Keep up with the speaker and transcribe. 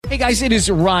Hey guys, it is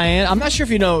Ryan. I'm not sure if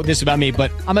you know this about me, but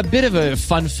I'm a bit of a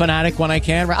fun fanatic when I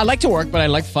can. I like to work, but I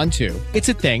like fun too. It's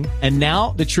a thing. And now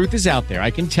the truth is out there.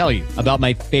 I can tell you about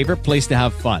my favorite place to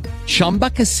have fun. Chumba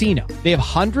Casino. They have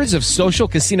hundreds of social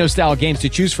casino style games to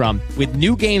choose from with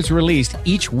new games released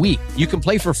each week. You can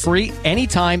play for free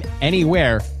anytime,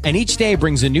 anywhere. And each day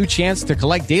brings a new chance to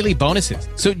collect daily bonuses.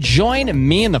 So join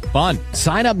me in the fun.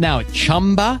 Sign up now at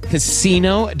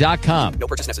ChumbaCasino.com. No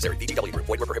purchase necessary. VGW Group.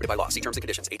 Void where prohibited by law. See terms and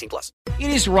conditions. 18+.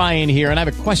 It is Ryan here, and I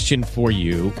have a question for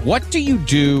you. What do you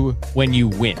do when you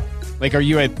win? Like, are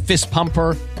you a fist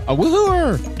pumper, a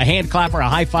woohooer, a hand clapper, a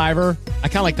high fiver? I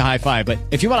kind of like the high five, but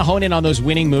if you want to hone in on those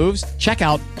winning moves, check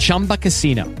out Chumba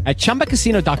Casino. At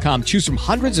ChumbaCasino.com, choose from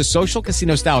hundreds of social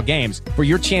casino style games for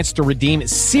your chance to redeem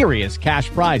serious cash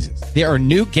prizes. There are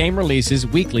new game releases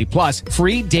weekly, plus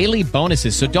free daily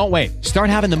bonuses. So don't wait. Start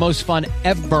having the most fun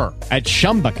ever at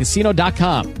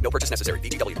ChumbaCasino.com. No purchase necessary.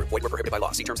 VGW Group. Void where prohibited by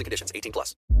law. See terms and conditions.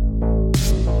 18+.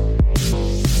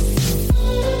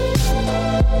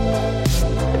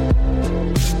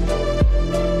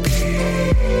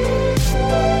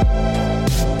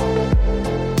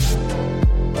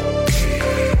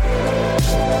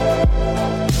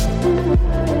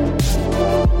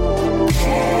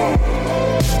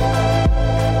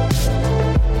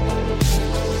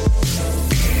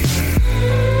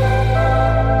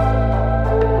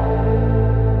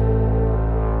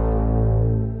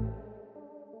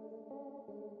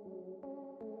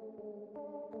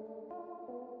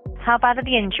 How bad are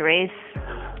the injuries?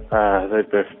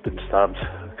 They've both been stabbed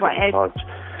Right, times.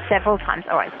 several times.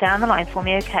 All right, stay on the line for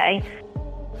me, okay?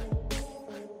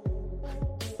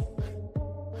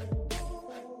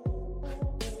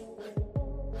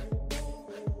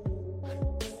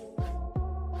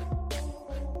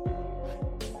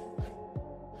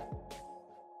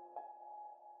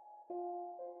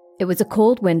 It was a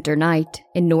cold winter night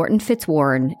in Norton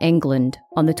Fitzwarren, England,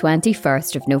 on the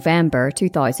 21st of November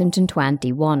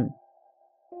 2021.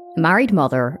 A married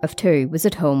mother of two was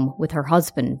at home with her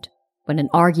husband when an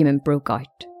argument broke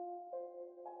out.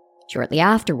 Shortly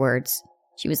afterwards,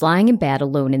 she was lying in bed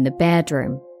alone in the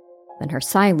bedroom when her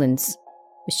silence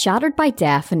was shattered by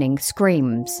deafening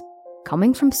screams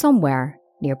coming from somewhere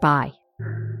nearby.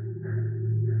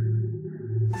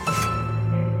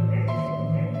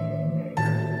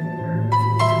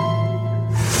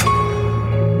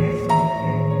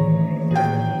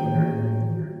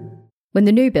 When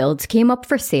the new builds came up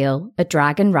for sale at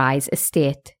Dragon Rise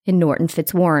Estate in Norton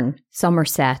Fitzwarren,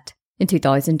 Somerset, in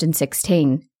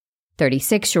 2016,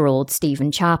 36-year-old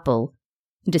Stephen Chapple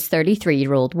and his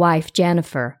 33-year-old wife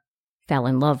Jennifer fell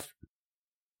in love.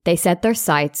 They set their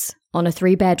sights on a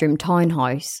 3-bedroom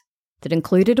townhouse that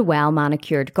included a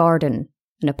well-manicured garden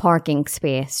and a parking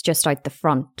space just out the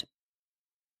front.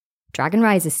 Dragon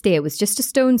Rise Estate was just a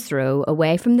stone's throw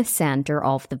away from the centre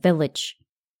of the village,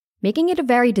 making it a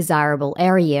very desirable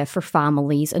area for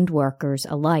families and workers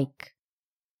alike.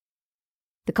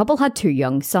 The couple had 2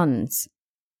 young sons,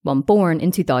 one born in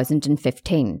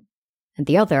 2015 and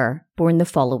the other born the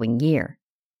following year,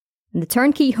 and the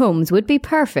turnkey homes would be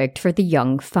perfect for the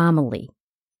young family.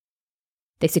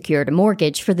 They secured a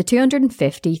mortgage for the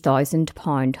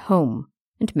 £250,000 home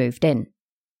and moved in.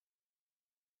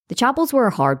 The Chapples were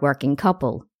a hard-working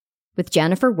couple, with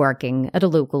Jennifer working at a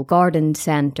local garden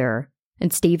centre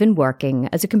and Stephen working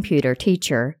as a computer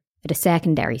teacher at a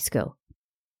secondary school.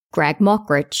 Greg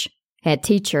Mockridge, head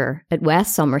teacher at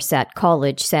West Somerset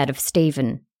College, said of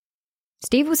Stephen,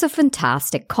 "Steve was a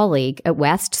fantastic colleague at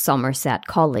West Somerset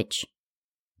College,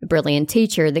 a brilliant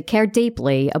teacher that cared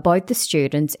deeply about the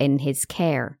students in his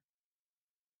care.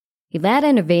 He led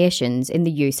innovations in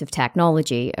the use of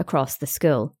technology across the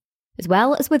school, as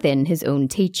well as within his own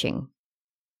teaching."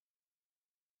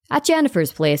 At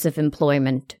Jennifer's place of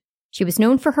employment, she was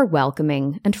known for her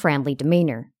welcoming and friendly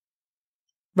demeanour.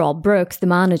 Rob Brooks, the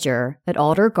manager at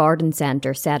Otter Garden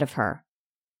Centre, said of her,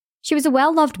 "She was a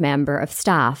well-loved member of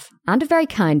staff and a very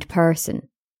kind person.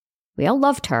 We all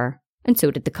loved her, and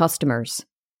so did the customers."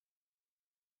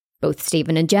 Both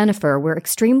Stephen and Jennifer were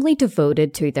extremely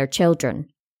devoted to their children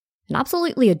and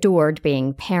absolutely adored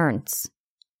being parents.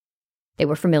 They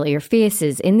were familiar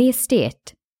faces in the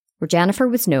estate, where Jennifer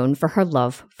was known for her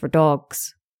love for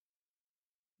dogs.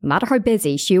 No matter how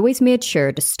busy, she always made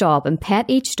sure to stop and pet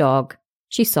each dog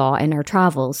she saw in her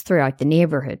travels throughout the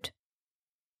neighbourhood.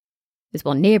 As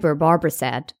one neighbour, Barbara,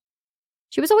 said,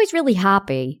 "She was always really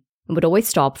happy and would always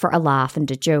stop for a laugh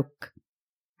and a joke.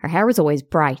 Her hair was always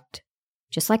bright,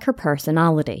 just like her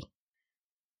personality."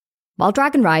 While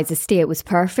Dragon Rise Estate was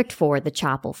perfect for the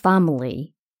Chapple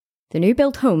family, the new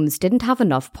built homes didn't have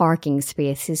enough parking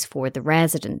spaces for the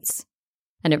residents,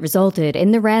 and it resulted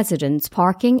in the residents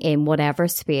parking in whatever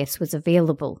space was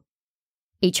available.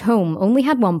 Each home only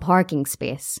had one parking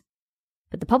space,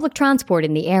 but the public transport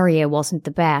in the area wasn't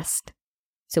the best,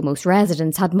 so most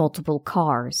residents had multiple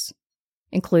cars,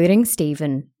 including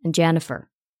Stephen and Jennifer.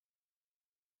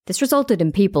 This resulted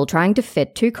in people trying to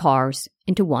fit 2 cars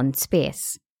into one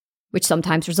space, which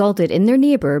sometimes resulted in their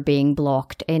neighbour being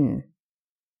blocked in.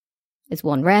 As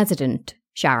one resident,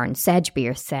 Sharon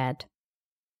Sedgebeer, said,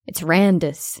 "It's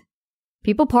horrendous.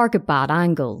 People park at bad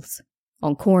angles,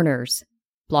 on corners,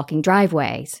 blocking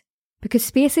driveways, because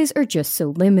spaces are just so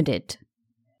limited."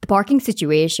 The parking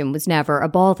situation was never a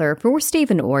bother for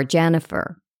Stephen or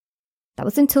Jennifer. That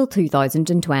was until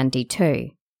 2022,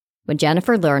 when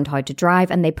Jennifer learned how to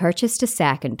drive and they purchased a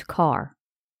second car.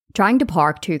 Trying to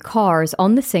park 2 cars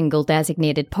on the single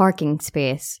designated parking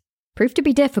space proved to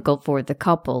be difficult for the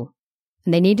couple,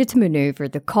 and they needed to manoeuvre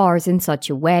the cars in such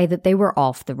a way that they were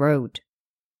off the road.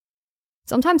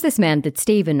 Sometimes this meant that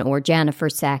Stephen or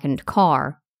Jennifer's second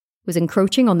car was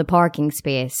encroaching on the parking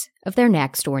space of their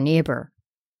next-door neighbour,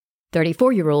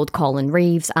 34-year-old Colin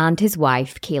Reeves and his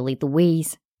wife, Kaylee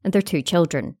Louise, and their 2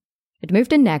 children, had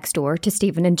moved in next door to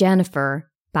Stephen and Jennifer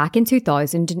back in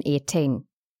 2018.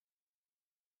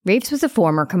 Reeves was a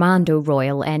former Commando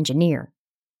Royal Engineer.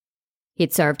 He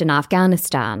had served in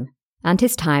Afghanistan, and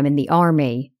his time in the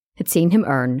army had seen him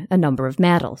earn a number of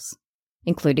medals,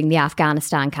 including the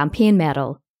Afghanistan Campaign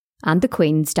Medal and the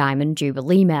Queen's Diamond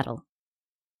Jubilee Medal.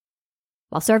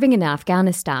 While serving in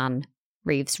Afghanistan,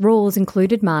 Reeves' roles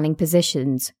included manning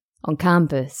positions on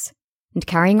campus and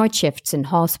carrying out shifts in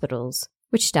hospitals,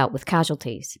 which dealt with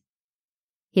casualties.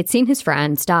 He had seen his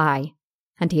friends die,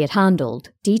 and he had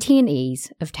handled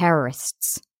detainees of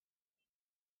terrorists.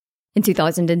 In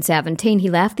 2017, he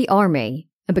left the army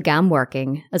and began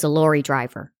working as a lorry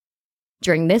driver.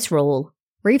 During this role,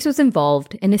 Reeves was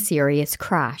involved in a serious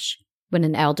crash when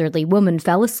an elderly woman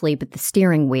fell asleep at the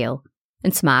steering wheel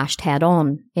and smashed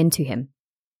head-on into him.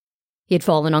 He had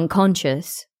fallen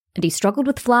unconscious, and he struggled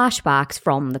with flashbacks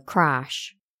from the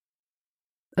crash.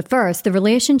 At first, the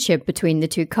relationship between the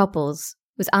 2 couples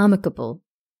was amicable,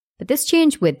 but this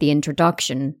changed with the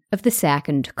introduction of the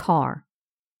second car.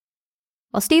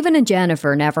 While Stephen and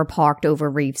Jennifer never parked over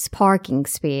Reeves' parking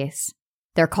space,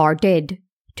 their car did,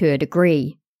 to a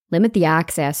degree, limit the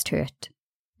access to it,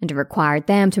 and it required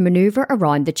them to manoeuvre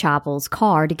around the Chapple's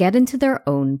car to get into their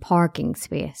own parking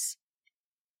space.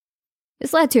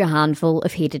 This led to a handful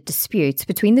of heated disputes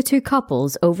between the 2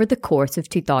 couples over the course of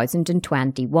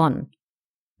 2021,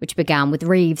 which began with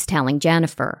Reeves telling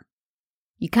Jennifer,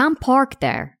 "You can't park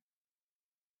there."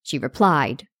 She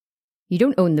replied, "You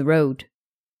don't own the road."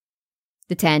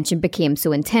 The tension became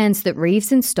so intense that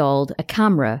Reeves installed a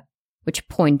camera which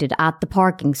pointed at the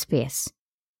parking space.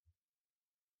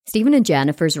 Stephen and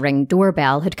Jennifer's Ring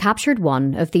doorbell had captured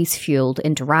one of these fueled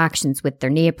interactions with their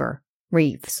neighbour,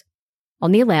 Reeves,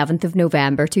 on the 11th of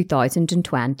November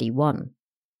 2021.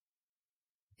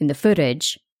 In the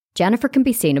footage, Jennifer can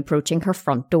be seen approaching her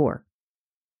front door.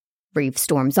 Reeves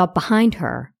storms up behind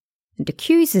her and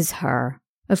accuses her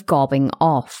of gobbing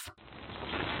off.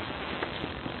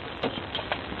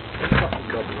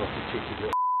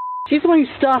 She's the one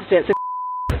who started it, so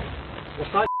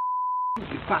what's that?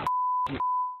 You fat.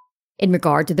 In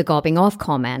regard to the gobbing off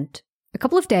comment, a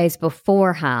couple of days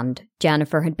beforehand,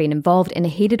 Jennifer had been involved in a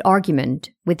heated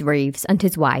argument with Reeves and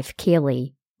his wife,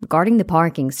 Kaylee, regarding the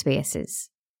parking spaces.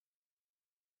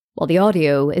 While the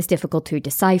audio is difficult to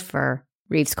decipher,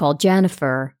 Reeves called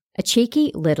Jennifer a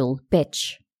cheeky little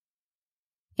bitch.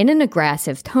 In an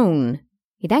aggressive tone,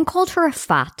 he then called her a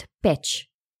fat bitch,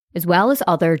 as well as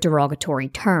other derogatory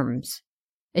terms,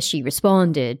 as she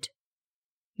responded,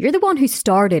 "You're the one who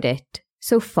started it,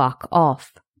 so fuck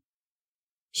off."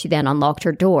 She then unlocked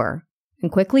her door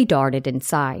and quickly darted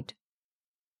inside.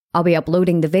 I'll be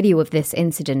uploading the video of this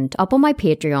incident up on my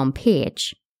Patreon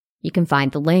page. You can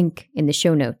find the link in the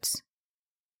show notes.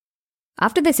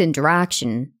 After this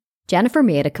interaction, Jennifer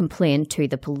made a complaint to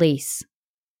the police.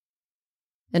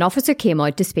 An officer came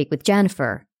out to speak with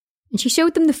Jennifer, and she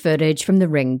showed them the footage from the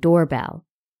Ring doorbell.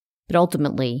 But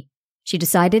ultimately, she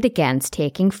decided against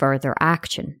taking further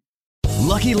action.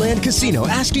 Lucky Land Casino,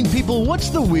 asking people, what's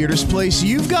the weirdest place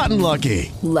you've gotten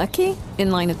lucky? Lucky?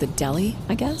 In line at the deli,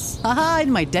 I guess? Aha,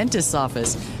 in my dentist's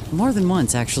office. More than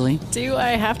once, actually. Do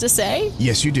I have to say?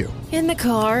 Yes, you do. In the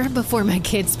car before my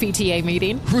kids' PTA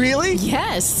meeting. Really?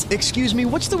 Yes. Excuse me,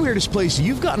 what's the weirdest place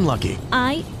you've gotten lucky?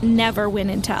 I never win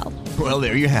and tell. Well,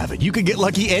 there you have it. You can get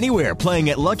lucky anywhere, playing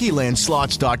at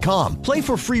LuckyLandSlots.com. Play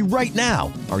for free right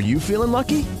now. Are you feeling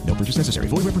lucky? No purchase necessary.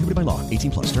 Void where prohibited by law.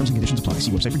 18+. Terms and conditions apply.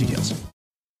 See website for details.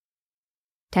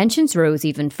 Tensions rose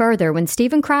even further when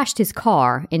Stephen crashed his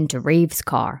car into Reeves'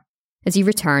 car as he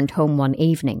returned home one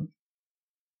evening.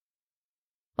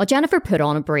 While Jennifer put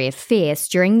on a brave face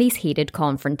during these heated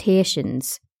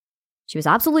confrontations, she was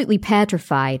absolutely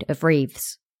petrified of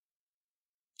Reeves.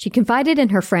 She confided in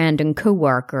her friend and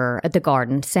co-worker at the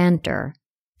garden centre,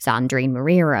 Sandrine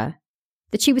Marira,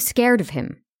 that she was scared of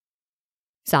him.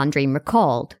 Sandrine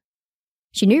recalled,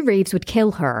 she knew Reeves would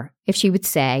kill her if she would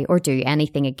say or do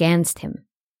anything against him.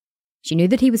 She knew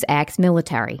that he was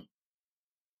ex-military.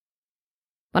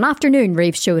 One afternoon,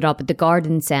 Reeves showed up at the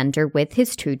garden centre with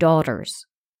his 2 daughters.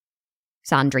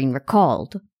 Sandrine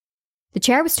recalled, the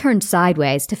chair was turned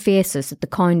sideways to face us at the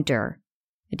counter,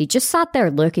 and he just sat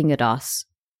there looking at us.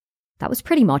 That was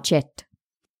pretty much it.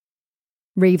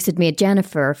 Reeves had made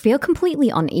Jennifer feel completely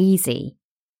uneasy,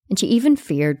 and she even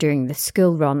feared doing the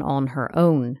school run on her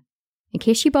own, in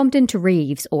case she bumped into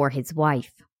Reeves or his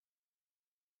wife.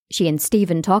 She and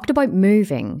Stephen talked about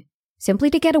moving, simply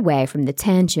to get away from the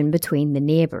tension between the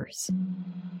neighbours.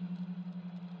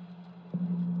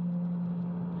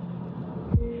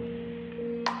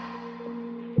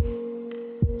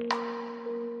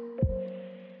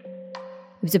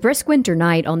 It was a brisk winter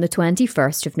night on the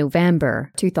 21st of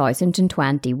November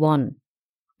 2021,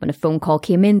 when a phone call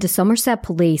came in to Somerset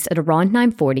Police at around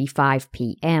 9:45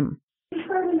 p.m.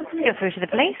 You're through to the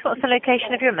police. What's the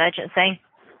location of your emergency?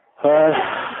 I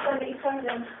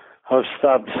was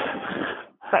stabbed.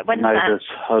 Right, when's neighbour's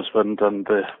that? husband and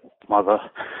the mother.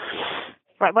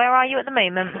 Right, where are you at the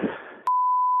moment?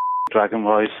 Dragon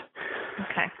Rise.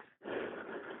 Okay.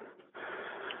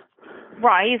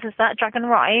 Rise, is that Dragon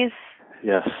Rise?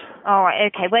 Yes. All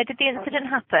right, okay. Where did the incident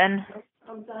happen?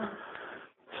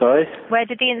 Sorry? Where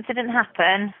did the incident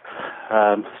happen?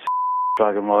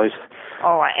 Dragon Rise.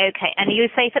 All right, okay. And are you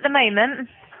safe at the moment?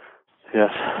 Yes.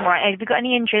 Right, have you got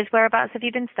any injuries? Whereabouts have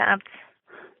you been stabbed?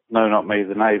 No, not me,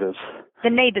 the neighbours. The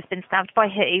neighbour's been stabbed. By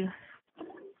who?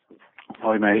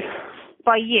 By me.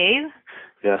 By you?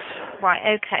 Yes.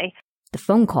 Right, okay. The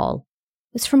phone call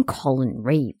was from Colin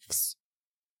Reeves.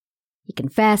 He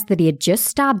confessed that he had just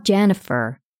stabbed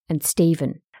Jennifer and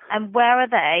Stephen. And where are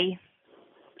they?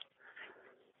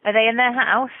 Are they in their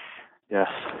house? Yes.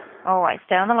 All right,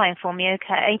 stay on the line for me,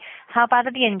 okay? How bad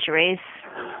are the injuries?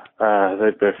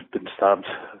 They've both been stabbed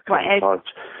a couple of times.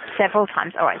 Several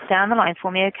times. All right, stay on the line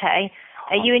for me, okay?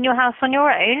 Are you in your house on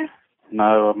your own?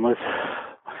 No, I'm with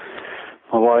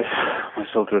my wife, my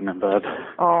children in bed.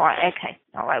 All right, okay.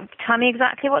 All right, tell me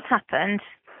exactly what's happened.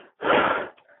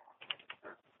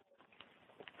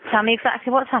 Tell me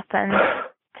exactly what's happened.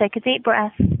 Take a deep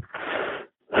breath.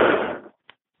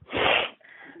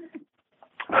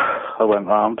 I went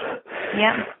round.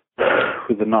 Yeah.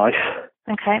 With a knife.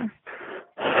 Okay.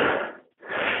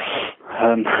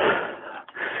 And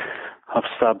I've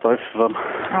stabbed both of them.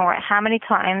 All right, how many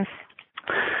times?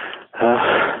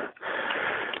 I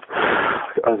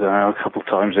don't know, a couple of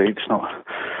times each, not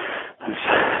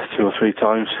 2 or 3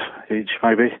 times each,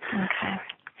 maybe. Okay.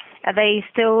 Are they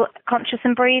still conscious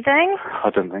and breathing? I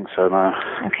don't think so, no.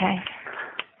 Okay.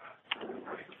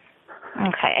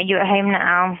 Okay, are you at home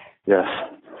now? Yes.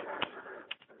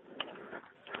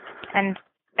 And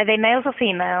are they males or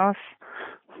females?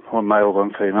 One male,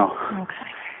 one female.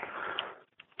 Okay.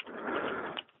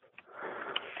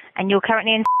 And you're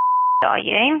currently in are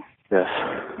you? Yes.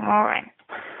 All right.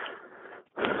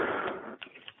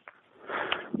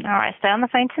 All right, stay on the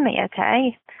phone to me,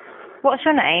 okay? What's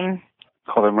your name?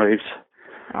 Colin Reeves.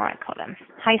 All right, Colin.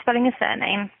 How are you spelling your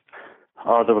surname?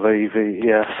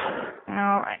 R-E-E-V-E-S.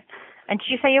 All right. And did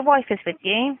you say your wife is with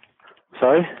you?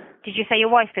 Sorry? Did you say your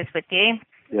wife is with you?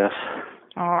 Yes.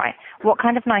 All right. What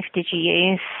kind of knife did you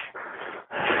use?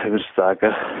 It was a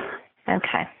dagger.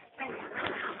 Okay.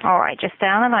 All right, just stay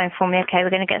on the line for me, okay? We're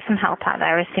going to get some help out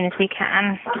there as soon as we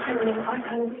can.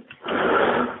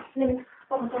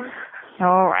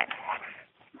 All right.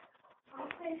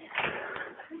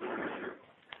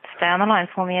 Stay on the line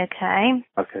for me, okay?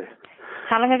 Okay.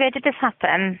 How long ago did this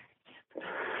happen?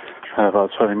 About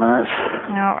 20 minutes.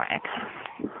 All right, okay.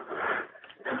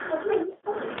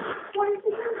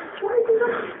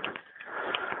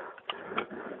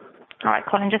 All right,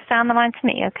 Colin, just stay on the line to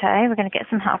me, okay? We're going to get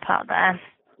some help out there.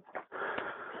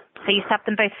 So you stabbed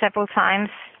them both several times?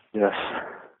 Yes.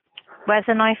 Where's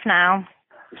the knife now?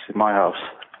 It's in my house.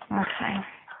 Okay.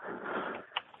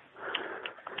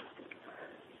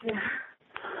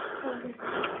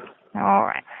 All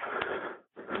right.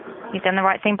 You've done the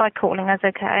right thing by calling us,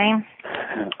 okay?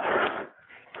 Yeah.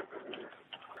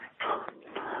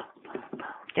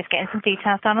 Just getting some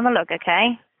details down on the log,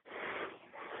 okay?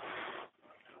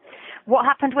 What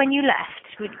happened when you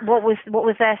left? What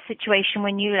was their situation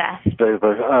when you left? They were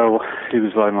both, he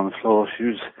was lying on the floor. She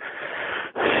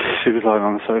was lying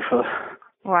on the sofa.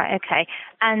 Right, okay.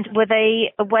 And were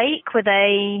they awake? Were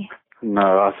they...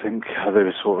 No, I think they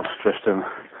were sort of drifting.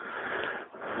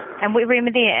 And what room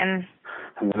were they in?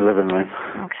 In the living room.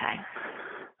 Okay.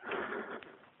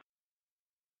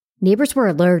 Neighbours were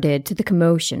alerted to the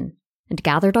commotion and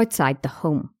gathered outside the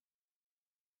home.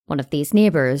 One of these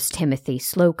neighbours, Timothy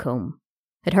Slocombe,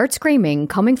 had heard screaming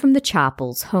coming from the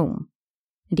Chapple's home,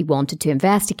 and he wanted to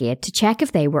investigate to check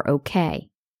if they were okay.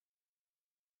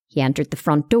 He entered the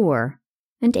front door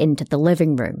and into the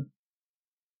living room.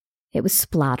 It was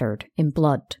splattered in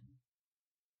blood.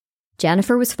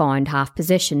 Jennifer was found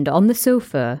half-positioned on the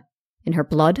sofa in her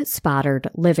blood-spattered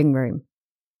living room.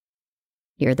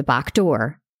 Near the back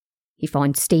door, he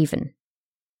found Stephen.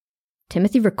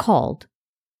 Timothy recalled,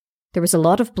 "There was a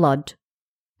lot of blood.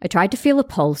 I tried to feel a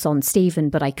pulse on Stephen,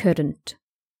 but I couldn't.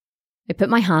 I put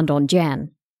my hand on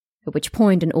Jen, at which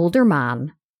point an older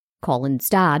man, Colin's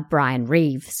dad, Brian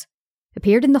Reeves,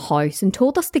 appeared in the house and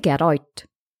told us to get out.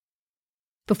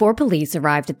 Before police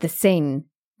arrived at the scene,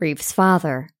 Reeves'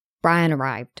 father, Brian,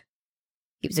 arrived.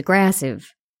 He was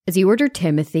aggressive, as he ordered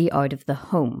Timothy out of the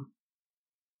home.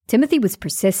 Timothy was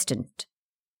persistent.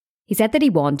 He said that he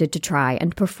wanted to try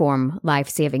and perform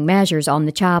life-saving measures on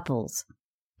the Chapples,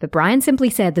 but Brian simply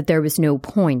said that there was no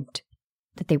point,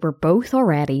 that they were both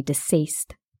already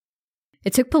deceased.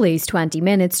 It took police 20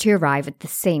 minutes to arrive at the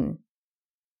scene.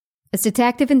 As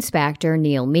Detective Inspector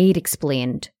Neil Mead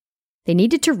explained, they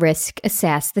needed to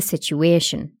risk-assess the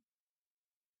situation.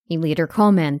 He later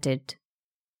commented,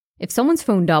 "If someone's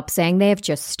phoned up saying they have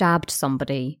just stabbed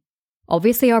somebody,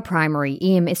 obviously our primary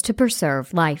aim is to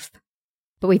preserve life.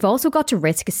 But we've also got to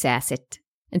risk-assess it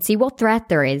and see what threat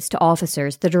there is to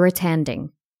officers that are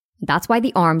attending. That's why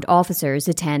the armed officers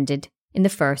attended in the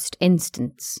first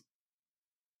instance."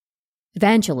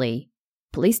 Eventually,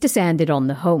 police descended on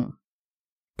the home.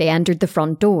 They entered the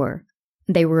front door,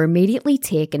 and they were immediately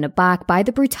taken aback by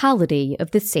the brutality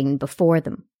of the scene before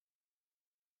them.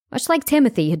 Much like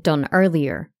Timothy had done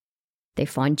earlier, they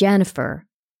found Jennifer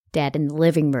dead in the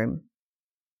living room.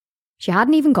 She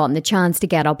hadn't even gotten the chance to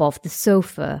get up off the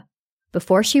sofa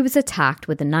before she was attacked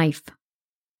with a knife.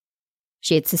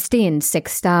 She had sustained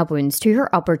 6 stab wounds to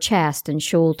her upper chest and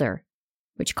shoulder,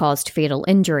 which caused fatal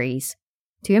injuries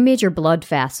to a major blood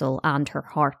vessel and her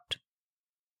heart.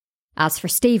 As for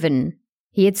Stephen,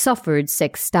 he had suffered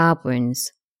 6 stab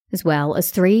wounds, as well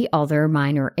as 3 other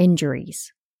minor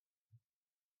injuries.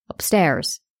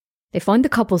 Upstairs, they found the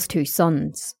couple's 2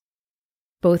 sons.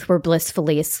 Both were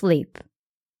blissfully asleep,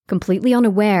 completely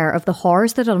unaware of the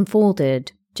horrors that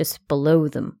unfolded just below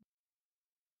them.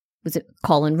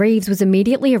 Colin Reeves was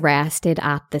immediately arrested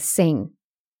at the scene.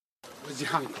 Where's your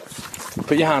hand?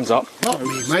 Put your hands up. Not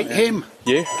me, mate, him.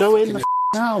 You? Go in the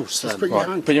house then.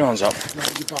 Put your hands up.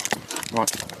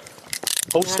 Right.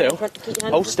 Hold still.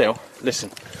 Hold still.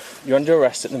 Listen, you're under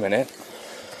arrest at the minute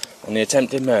on the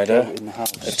attempted murder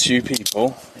of 2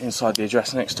 people inside the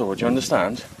address next door. Do you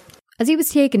understand? As he was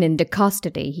taken into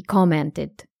custody, he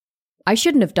commented, "I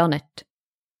shouldn't have done it.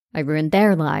 I ruined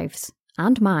their lives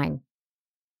and mine."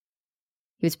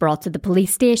 He was brought to the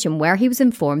police station where he was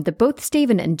informed that both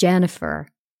Stephen and Jennifer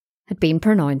had been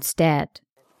pronounced dead.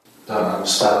 Don't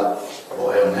understand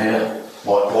why I'm here,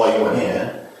 why you're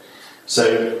here.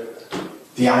 So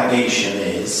the allegation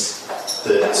is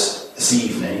that this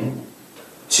evening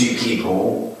 2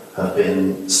 people have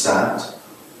been stabbed,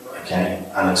 okay,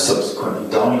 and have subsequently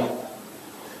died,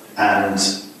 and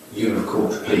you have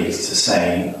called the police to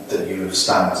say that you have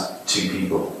stabbed 2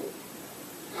 people.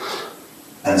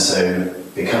 And so,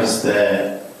 because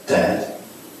they're dead,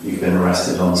 you've been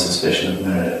arrested on suspicion of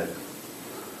murder.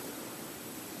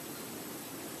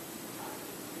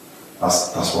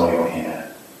 That's why you're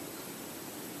here.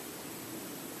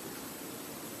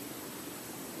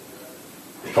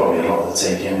 There's probably a lot to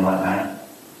take in right now.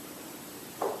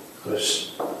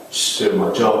 Just doing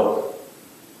my job.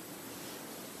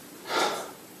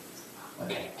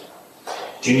 Okay.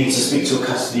 Do you need to speak to a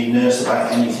custody nurse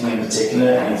about anything in particular?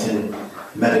 Anything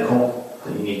medical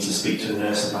that you need to speak to a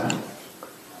nurse about?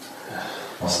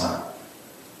 What's that?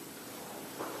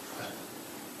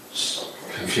 Just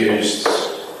confused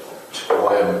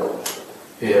why I'm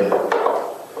here.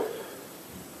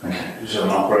 Okay. It was an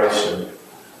operation.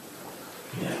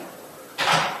 Yeah.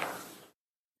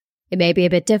 It may be a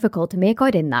bit difficult to make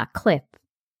out in that clip,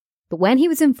 but when he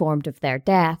was informed of their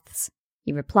deaths,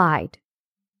 he replied,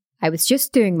 "I was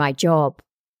just doing my job,"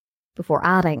 before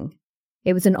adding,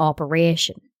 "It was an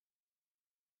operation."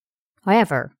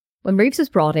 However, when Reeves was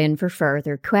brought in for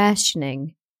further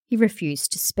questioning, he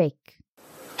refused to speak.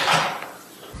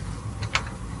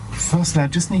 Firstly, I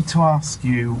just need to ask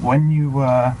you, when you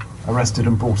were arrested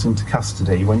and brought into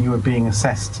custody, when you were being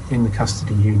assessed in the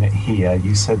custody unit here,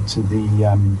 you said to the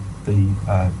I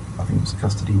think it was a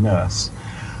custody nurse,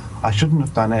 "I shouldn't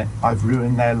have done it, I've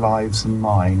ruined their lives and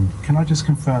mine." Can I just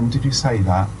confirm, did you say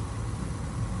that?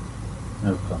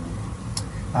 No comment.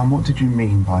 And what did you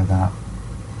mean by that?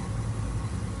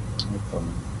 No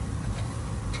comment.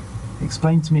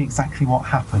 Explain to me exactly what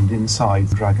happened inside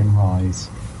Dragon Rise.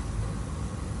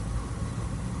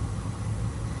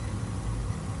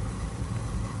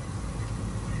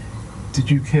 Did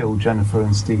you kill Jennifer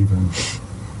and Stephen?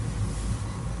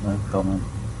 No comment.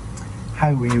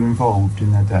 How were you involved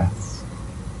in their deaths?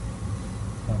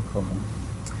 No comment.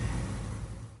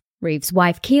 Reeves'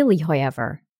 wife Kaylee,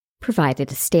 however,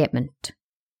 provided a statement.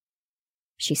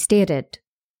 She stated,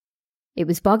 "It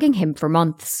was bugging him for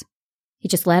months. He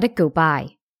just let it go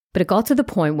by, but it got to the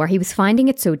point where he was finding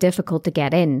it so difficult to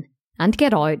get in and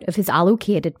get out of his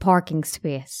allocated parking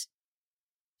space.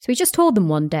 So he just told them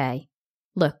one day,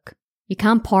 'Look, you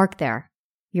can't park there.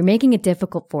 You're making it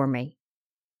difficult for me.'"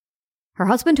 Her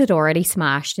husband had already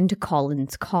smashed into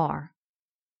Colin's car.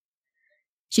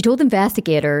 She told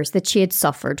investigators that she had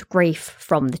suffered grief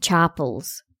from the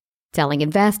Chapples, telling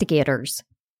investigators,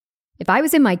 "If I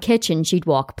was in my kitchen, she'd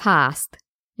walk past,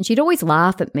 and she'd always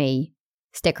laugh at me,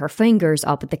 stick her fingers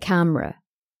up at the camera.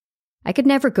 I could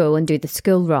never go and do the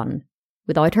school run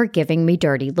without her giving me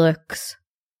dirty looks."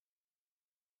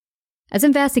 As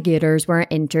investigators were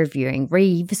interviewing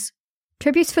Reeves,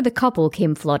 tributes for the couple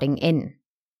came flooding in.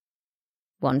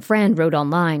 One friend wrote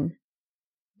online,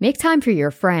 "Make time for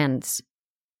your friends.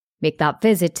 Make that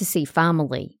visit to see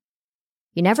family.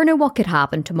 You never know what could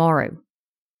happen tomorrow."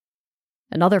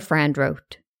 Another friend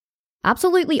wrote,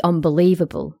 "Absolutely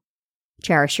unbelievable.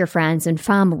 Cherish your friends and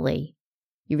family.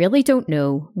 You really don't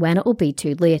know when it will be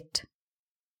too late."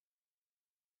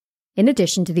 In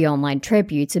addition to the online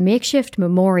tributes, a makeshift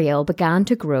memorial began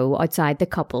to grow outside the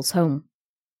couple's home.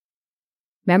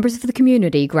 Members of the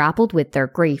community grappled with their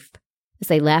grief as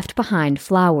they left behind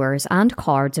flowers and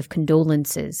cards of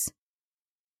condolences.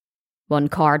 One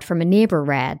card from a neighbour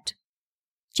read,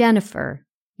 "Jennifer,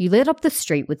 you lit up the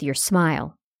street with your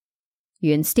smile.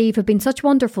 You and Steve have been such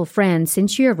wonderful friends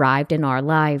since you arrived in our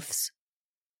lives.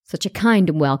 Such a kind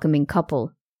and welcoming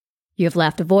couple. You have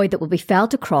left a void that will be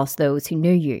felt across those who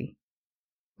knew you.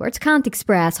 Words can't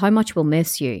express how much we'll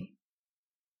miss you."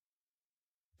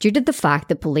 Due to the fact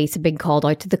that police had been called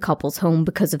out to the couple's home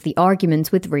because of the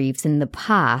arguments with Reeves in the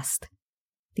past,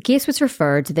 the case was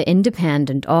referred to the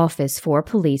Independent Office for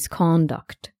Police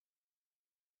Conduct.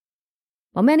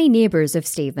 While many neighbours of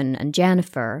Stephen and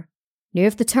Jennifer knew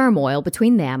of the turmoil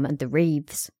between them and the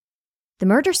Reeves, the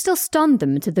murder still stunned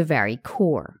them to the very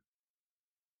core.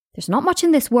 There's not much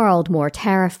in this world more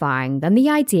terrifying than the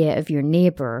idea of your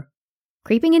neighbour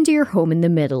creeping into your home in the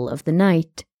middle of the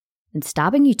night and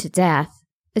stabbing you to death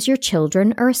as your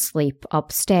children are asleep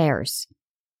upstairs.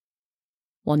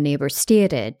 One neighbour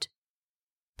stated,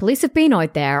 "Police have been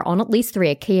out there on at least 3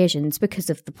 occasions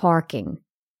because of the parking.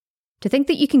 To think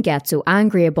that you can get so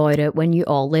angry about it when you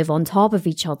all live on top of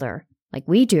each other, like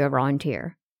we do around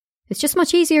here. It's just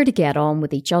much easier to get on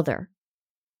with each other.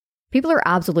 People are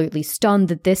absolutely stunned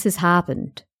that this has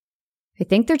happened. I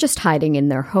think they're just hiding in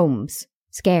their homes,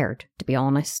 scared, to be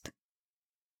honest.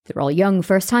 They're all young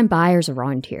first-time buyers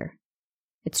around here.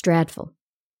 It's dreadful."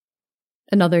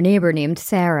 Another neighbour named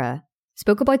Sarah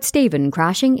spoke about Stephen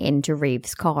crashing into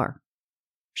Reeves' car.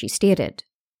 She stated,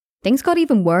 "Things got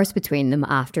even worse between them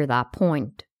after that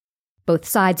point. Both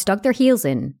sides dug their heels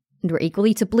in and were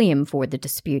equally to blame for the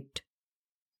dispute.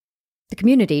 The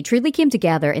community truly came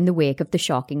together in the wake of the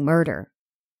shocking murder.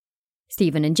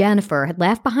 Stephen and Jennifer had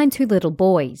left behind 2 little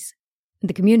boys, and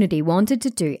the community wanted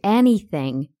to do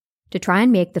anything to try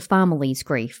and make the family's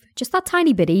grief just that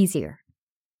tiny bit easier.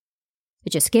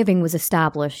 A Just Giving was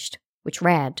established, which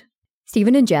read,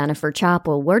 "Stephen and Jennifer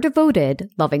Chapple were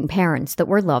devoted, loving parents that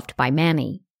were loved by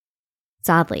many.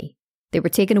 Sadly, they were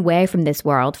taken away from this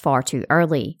world far too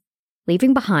early,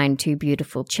 leaving behind 2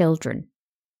 beautiful children."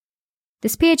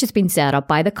 This page has been set up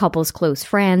by the couple's close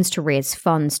friends to raise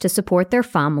funds to support their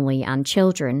family and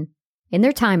children in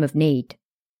their time of need.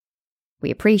 We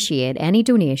appreciate any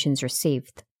donations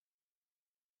received.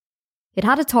 It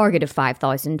had a target of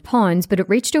 £5,000, but it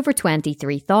reached over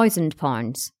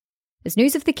 £23,000, as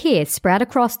news of the case spread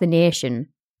across the nation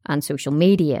and social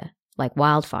media like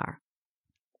wildfire.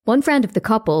 One friend of the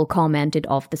couple commented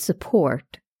of the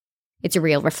support, "It's a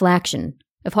real reflection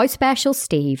of how special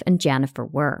Steve and Jennifer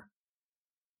were."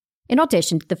 In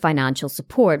addition to the financial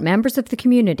support, members of the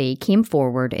community came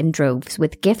forward in droves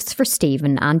with gifts for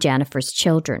Stephen and Jennifer's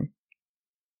children.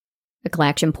 a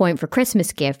collection point for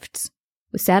Christmas gifts,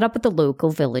 was set up at the local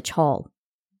village hall.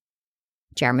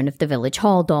 Chairman of the village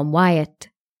hall, Don Wyatt,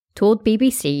 told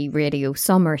BBC Radio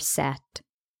Somerset,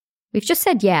 "We've just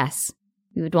said yes,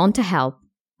 we would want to help,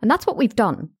 and that's what we've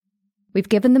done. We've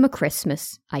given them a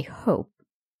Christmas, I hope.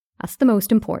 That's the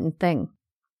most important thing."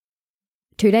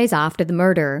 2 days after the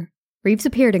murder, Reeves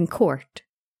appeared in court.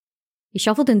 He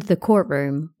shuffled into the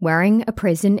courtroom wearing a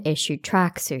prison-issued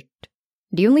tracksuit,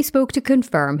 and he only spoke to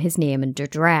confirm his name and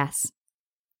address.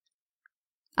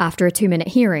 After a 2-minute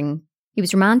hearing, he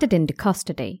was remanded into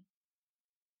custody.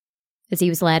 As he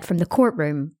was led from the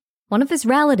courtroom, one of his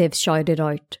relatives shouted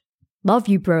out, "Love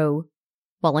you, bro,"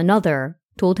 while another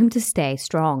told him to stay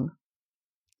strong.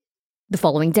 The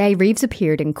following day, Reeves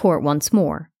appeared in court once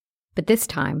more, but this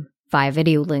time via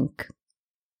video link.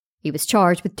 He was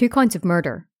charged with 2 counts of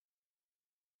murder.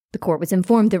 The court was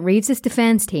informed that Reeves's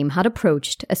defence team had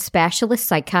approached a specialist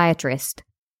psychiatrist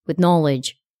with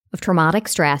knowledge of traumatic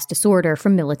stress disorder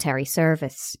from military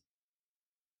service.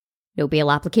 No bail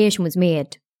application was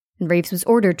made, and Reeves was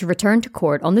ordered to return to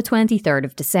court on the 23rd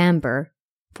of December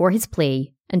for his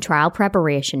plea and trial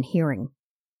preparation hearing.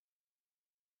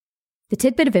 The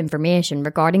tidbit of information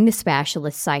regarding the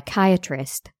specialist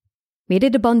psychiatrist made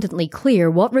it abundantly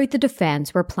clear what route the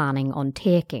defence were planning on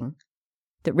taking.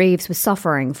 That Reeves was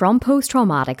suffering from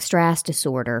post-traumatic stress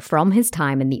disorder from his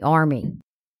time in the army.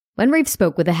 When Reeves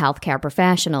spoke with a healthcare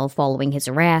professional following his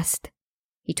arrest,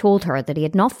 he told her that he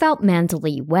had not felt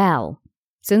mentally well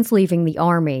since leaving the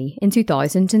army in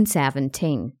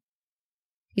 2017.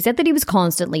 He said that he was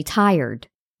constantly tired,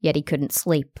 yet he couldn't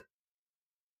sleep.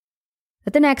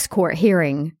 At the next court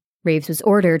hearing, Reeves was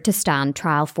ordered to stand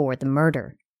trial for the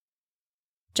murder.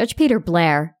 Judge Peter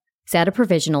Blair set a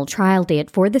provisional trial date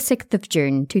for the 6th of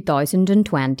June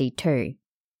 2022,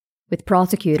 with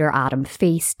prosecutor Adam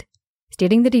Feast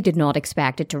stating that he did not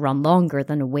expect it to run longer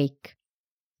than a week.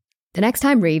 The next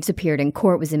time Reeves appeared in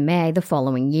court was in May the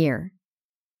following year.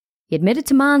 He admitted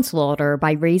to manslaughter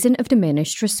by reason of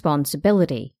diminished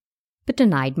responsibility, but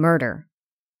denied murder.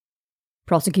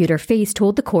 Prosecutor Feast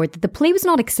told the court that the plea was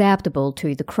not acceptable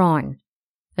to the Crown,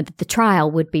 and that the trial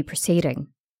would be proceeding.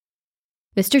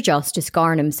 Mr. Justice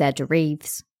Garnham said to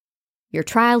Reeves, "Your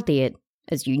trial date,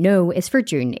 as you know, is for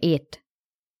June 8.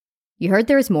 You heard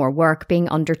there is more work being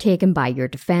undertaken by your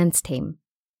defence team,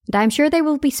 and I am sure they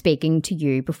will be speaking to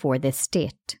you before this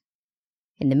date.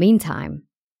 In the meantime,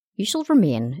 you shall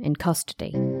remain in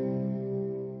custody."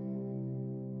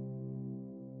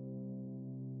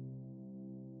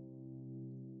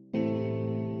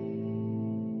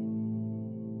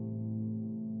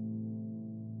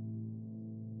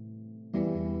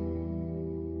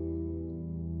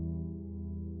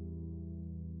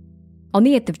 On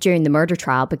the 8th of June, the murder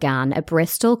trial began at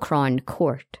Bristol Crown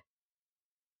Court.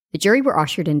 The jury were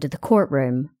ushered into the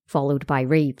courtroom, followed by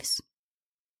Reeves.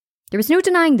 There was no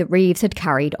denying that Reeves had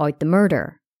carried out the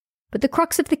murder, but the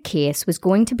crux of the case was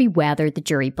going to be whether the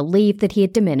jury believed that he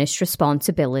had diminished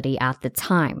responsibility at the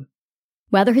time,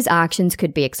 whether his actions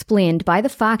could be explained by the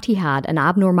fact he had an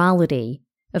abnormality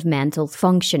of mental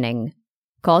functioning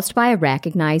caused by a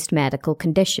recognised medical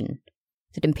condition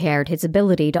that impaired his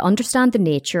ability to understand the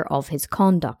nature of his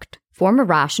conduct, form a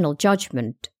rational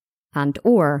judgment, and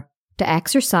or to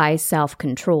exercise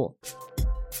self-control.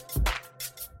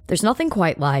 There's nothing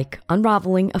quite like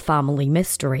unravelling a family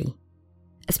mystery,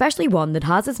 especially one that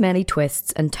has as many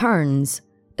twists and turns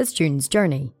as June's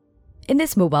Journey. In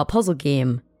this mobile puzzle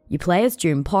game, you play as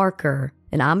June Parker,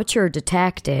 an amateur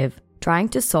detective trying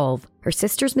to solve her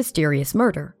sister's mysterious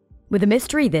murder. With a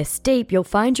mystery this deep, you'll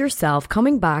find yourself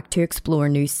coming back to explore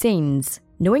new scenes,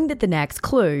 knowing that the next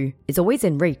clue is always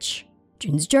in reach.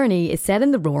 June's Journey is set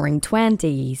in the Roaring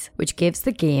 '20s, which gives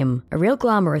the game a real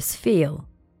glamorous feel.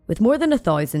 With more than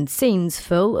 1,000 scenes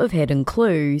full of hidden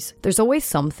clues, there's always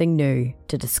something new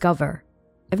to discover.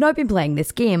 I've now been playing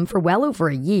this game for well over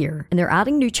a year, and they're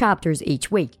adding new chapters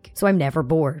each week, so I'm never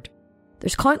bored.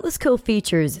 There's countless cool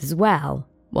features as well.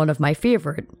 One of my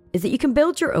favourite is that you can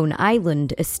build your own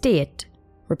island estate,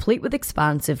 replete with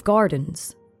expansive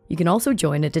gardens. You can also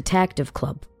join a detective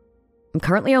club. I'm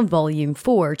currently on Volume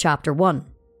 4, Chapter 1,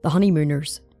 The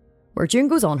Honeymooners, where June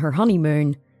goes on her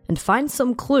honeymoon and finds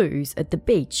some clues at the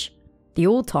beach, the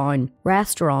old town,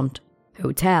 restaurant,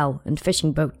 hotel and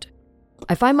fishing boat.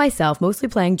 I find myself mostly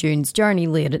playing June's Journey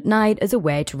late at night as a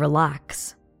way to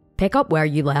relax. Pick up where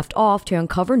you left off to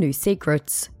uncover new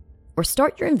secrets, or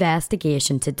start your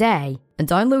investigation today and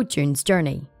download June's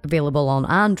Journey, available on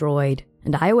Android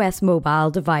and iOS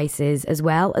mobile devices as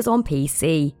well as on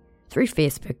PC through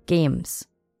Facebook Games.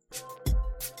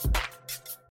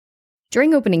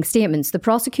 During opening statements, the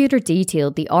prosecutor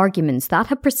detailed the arguments that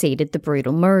had preceded the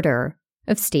brutal murder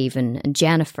of Stephen and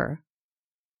Jennifer.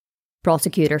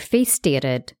 Prosecutor Feast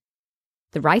stated,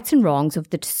 "The rights and wrongs of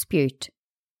the dispute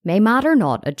may matter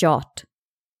not a jot,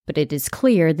 but it is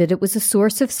clear that it was a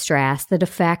source of stress that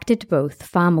affected both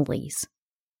families."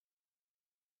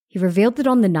 He revealed that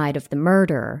on the night of the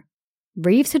murder,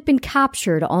 Reeves had been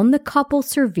captured on the couple's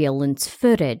surveillance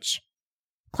footage,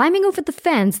 climbing over the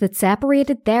fence that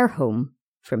separated their home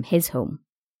from his home.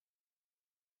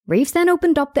 Reeves then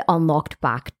opened up the unlocked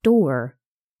back door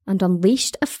and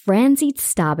unleashed a frenzied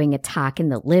stabbing attack in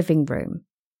the living room,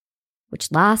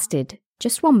 which lasted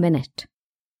just 1 minute.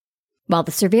 While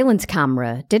the surveillance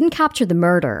camera didn't capture the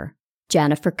murder,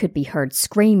 Jennifer could be heard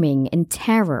screaming in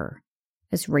terror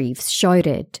as Reeves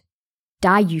shouted,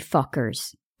 "Die, you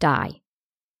fuckers, die."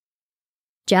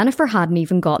 Jennifer hadn't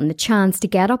even gotten the chance to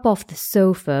get up off the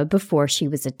sofa before she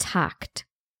was attacked.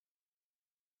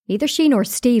 Neither she nor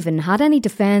Stephen had any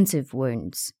defensive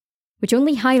wounds, which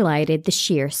only highlighted the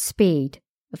sheer speed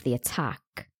of the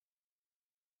attack.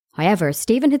 However,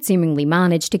 Stephen had seemingly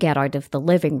managed to get out of the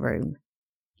living room,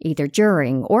 either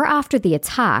during or after the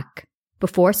attack,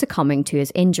 before succumbing to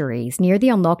his injuries near the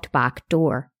unlocked back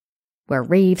door, where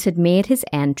Reeves had made his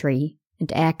entry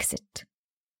and exit.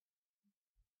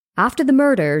 After the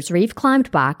murders, Reeves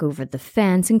climbed back over the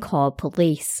fence and called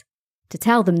police to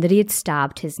tell them that he had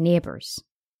stabbed his neighbours.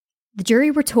 The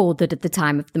jury were told that at the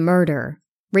time of the murder,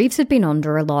 Reeves had been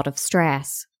under a lot of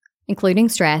stress, including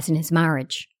stress in his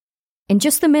marriage. In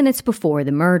just the minutes before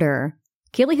the murder,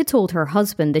 Kaylee had told her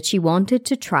husband that she wanted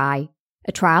to try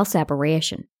a trial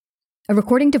separation. A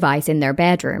recording device in their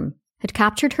bedroom had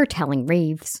captured her telling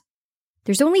Reeves,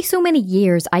 "There's only so many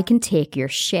years I can take your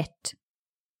shit."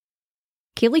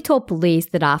 Kaylee told police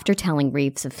that after telling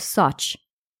Reeves of such,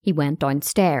 he went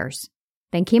downstairs,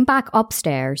 then came back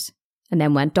upstairs, and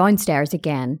then went downstairs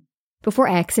again, before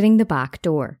exiting the back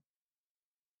door.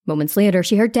 Moments later,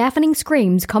 she heard deafening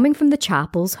screams coming from the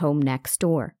Chapple's home next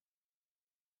door.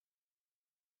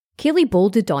 Kaylee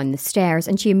bolted down the stairs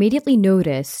and she immediately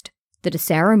noticed that a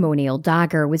ceremonial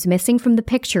dagger was missing from the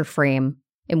picture frame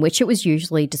in which it was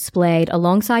usually displayed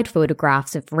alongside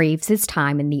photographs of Reeves'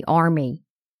 time in the army.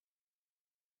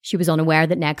 She was unaware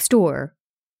that next door,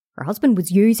 her husband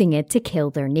was using it to kill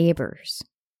their neighbours.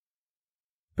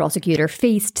 Prosecutor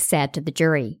Feast said to the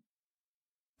jury,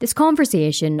 "This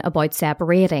conversation about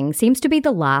separating seems to be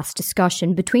the last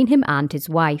discussion between him and his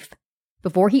wife,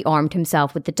 before he armed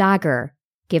himself with the dagger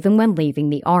given when leaving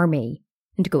the army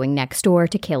and going next door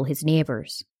to kill his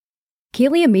neighbours."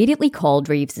 Kaylee immediately called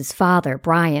Reeves' father,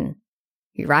 Brian,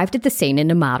 who arrived at the scene in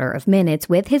a matter of minutes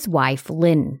with his wife,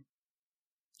 Lynn.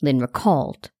 Lynn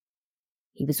recalled,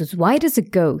 "He was as white as a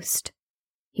ghost.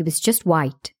 He was just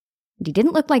white, and he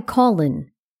didn't look like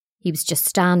Colin. He was just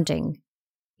standing.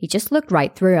 He just looked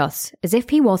right through us, as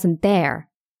if he wasn't there,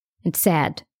 and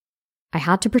said, 'I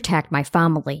had to protect my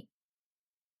family.'"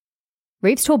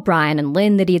 Reeves told Brian and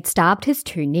Lynn that he had stabbed his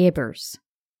 2 neighbours.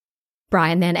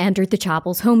 Brian then entered the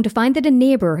Chapple's home to find that a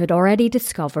neighbour had already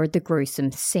discovered the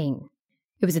gruesome scene.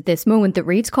 It was at this moment that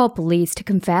Reeves called police to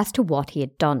confess to what he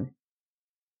had done.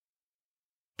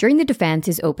 During the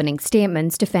defence's opening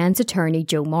statements, defense attorney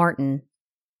Joe Martin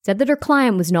said that her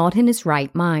client was not in his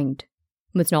right mind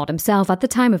and was not himself at the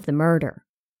time of the murder.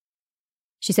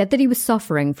 She said that he was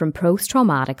suffering from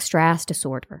post-traumatic stress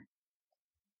disorder.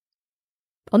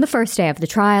 On the first day of the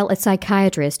trial, a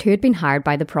psychiatrist who had been hired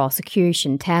by the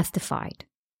prosecution testified.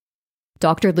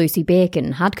 Dr. Lucy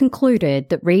Bacon had concluded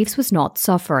that Reeves was not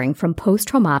suffering from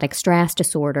post-traumatic stress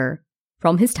disorder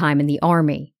from his time in the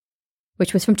army,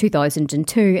 which was from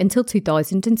 2002 until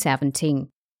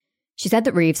 2017. She said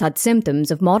that Reeves had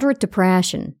symptoms of moderate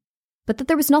depression, but that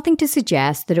there was nothing to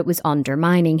suggest that it was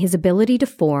undermining his ability to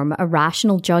form a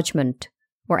rational judgment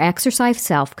or exercise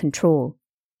self-control,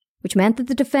 which meant that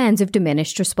the defence of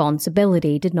diminished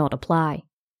responsibility did not apply.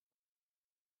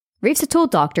 Reeves had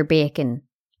told Dr. Bacon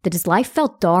that his life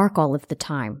felt dark all of the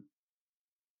time.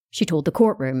 She told the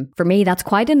courtroom, "For me, that's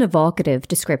quite an evocative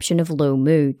description of low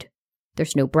mood.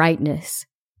 There's no brightness,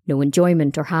 no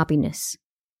enjoyment or happiness.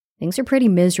 Things are pretty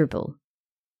miserable."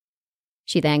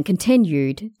 She then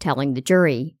continued, telling the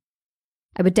jury,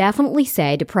 "I would definitely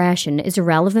say depression is a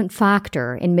relevant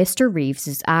factor in Mr.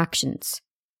 Reeves's actions.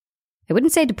 I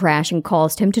wouldn't say depression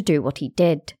caused him to do what he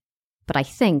did, but I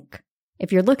think,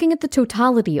 if you're looking at the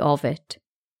totality of it,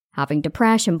 having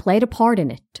depression played a part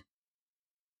in it.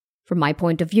 From my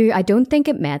point of view, I don't think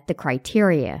it met the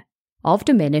criteria of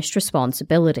diminished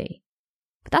responsibility.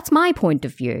 But that's my point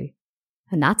of view,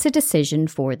 and that's a decision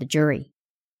for the jury."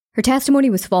 Her testimony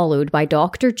was followed by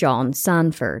Dr. John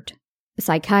Sanford, a a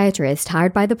psychiatrist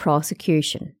hired by the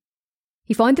prosecution.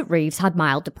 He found that Reeves had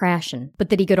mild depression, but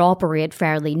that he could operate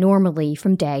fairly normally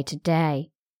from day to day,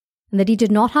 and that he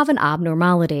did not have an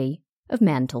abnormality of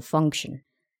mental function.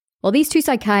 While these two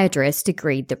psychiatrists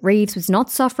agreed that Reeves was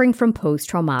not suffering from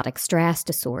post-traumatic stress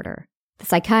disorder, the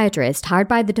psychiatrist hired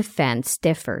by the defence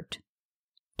differed.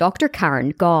 Dr.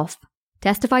 Karen Goff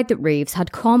testified that Reeves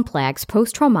had complex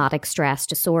post-traumatic stress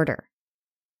disorder.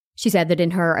 She said that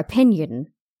in her opinion,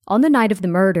 on the night of the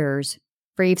murders,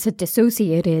 Reeves had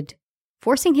dissociated,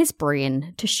 forcing his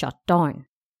brain to shut down.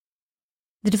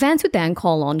 The defence would then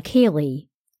call on Kaylee,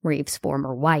 Reeves'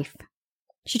 former wife.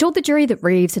 She told the jury that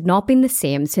Reeves had not been the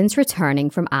same since returning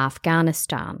from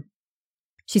Afghanistan.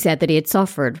 She said that he had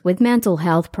suffered with mental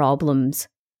health problems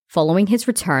following his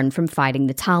return from fighting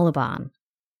the Taliban.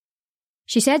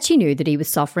 She said she knew that he was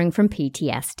suffering from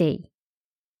PTSD.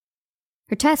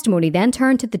 Her testimony then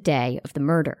turned to the day of the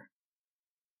murder.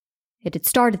 It had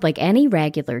started like any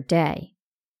regular day.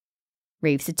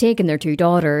 Reeves had taken their two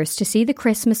daughters to see the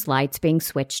Christmas lights being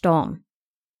switched on.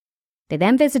 They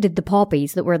then visited the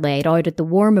poppies that were laid out at the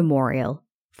War Memorial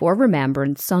for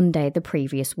Remembrance Sunday the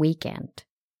previous weekend.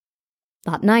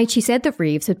 That night, she said that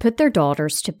Reeves had put their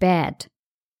daughters to bed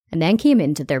and then came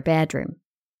into their bedroom.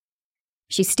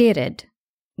 She stated,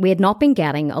 "We had not been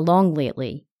getting along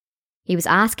lately. He was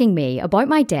asking me about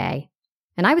my day,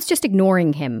 and I was just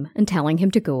ignoring him and telling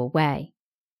him to go away.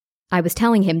 I was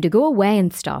telling him to go away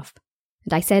and stuff,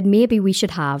 and I said maybe we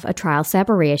should have a trial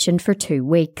separation for 2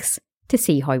 weeks to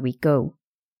see how we go.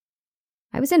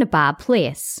 I was in a bad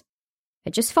place. I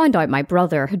just found out my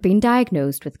brother had been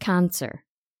diagnosed with cancer."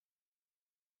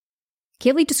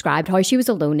 Kaylee described how she was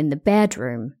alone in the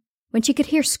bedroom when she could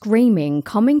hear screaming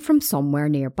coming from somewhere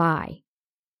nearby.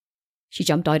 She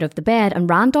jumped out of the bed and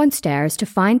ran downstairs to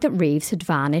find that Reeves had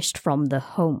vanished from the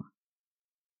home.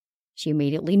 She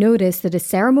immediately noticed that his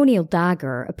ceremonial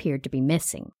dagger appeared to be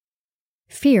missing.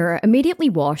 Fear immediately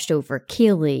washed over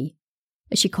Kaylee,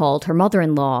 as she called her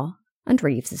mother-in-law and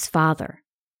Reeves's father.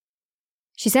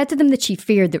 She said to them that she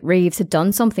feared that Reeves had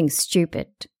done something stupid,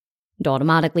 and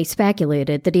automatically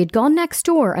speculated that he had gone next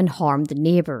door and harmed the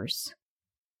neighbours.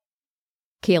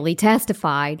 Kaylee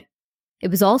testified, "It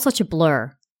was all such a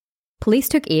blur. Police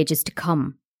took ages to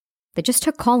come. They just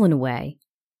took Colin away.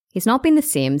 He's not been the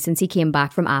same since he came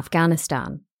back from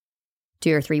Afghanistan.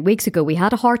 2 or 3 weeks ago we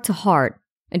had a heart-to-heart,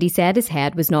 and he said his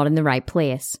head was not in the right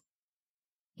place.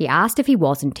 He asked if he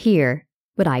wasn't here,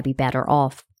 would I be better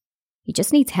off? He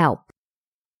just needs help."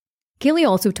 Kaylee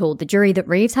also told the jury that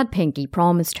Reeves had Pinky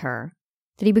promised her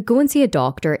that he would go and see a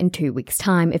doctor in 2 weeks'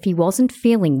 time if he wasn't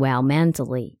feeling well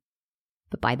mentally.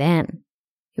 But by then,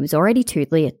 it was already too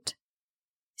late.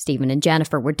 Stephen and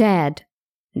Jennifer were dead,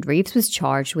 and Reeves was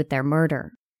charged with their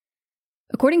murder.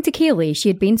 According to Kaylee, she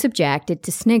had been subjected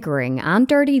to sniggering and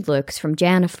dirty looks from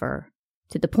Jennifer,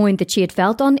 to the point that she had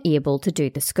felt unable to do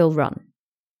the school run.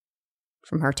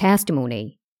 From her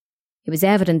testimony, it was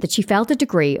evident that she felt a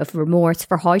degree of remorse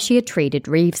for how she had treated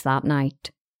Reeves that night,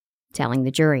 telling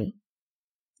the jury,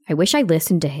 "I wish I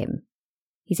listened to him.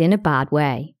 He's in a bad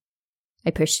way. I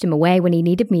pushed him away when he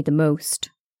needed me the most."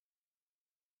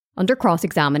 Under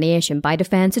cross-examination by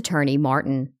defence attorney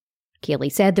Martin,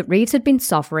 Kaylee said that Reeves had been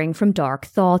suffering from dark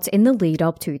thoughts in the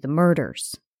lead-up to the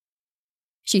murders.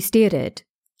 She stated,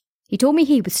 "He told me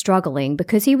he was struggling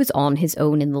because he was on his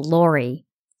own in the lorry,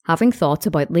 having thoughts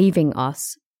about leaving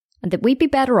us, and that we'd be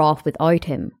better off without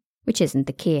him, which isn't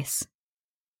the case."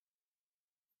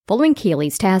 Following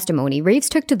Kaylee's testimony, Reeves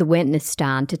took to the witness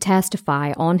stand to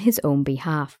testify on his own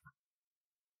behalf.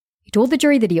 He told the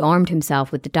jury that he armed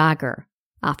himself with the dagger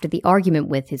after the argument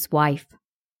with his wife,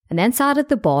 and then sat at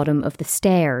the bottom of the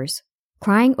stairs,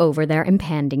 crying over their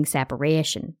impending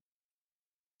separation.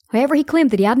 However, he claimed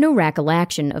that he had no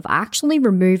recollection of actually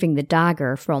removing the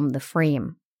dagger from the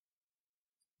frame.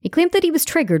 He claimed that he was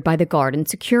triggered by the garden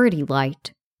security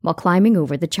light while climbing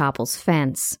over the chapel's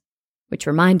fence, which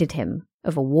reminded him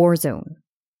of a war zone.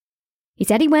 He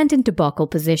said he went into buckle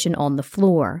position on the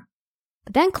floor,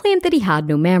 but then claimed that he had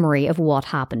no memory of what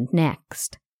happened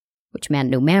next, which meant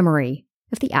no memory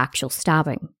of the actual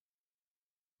stabbing.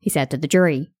 He said to the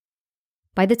jury,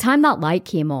 "By the time that light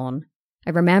came on,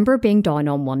 I remember being down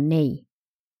on one knee.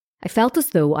 I felt as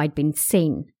though I'd been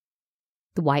seen.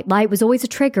 The white light was always a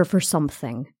trigger for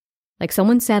something, like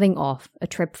someone setting off a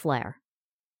trip flare.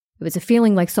 It was a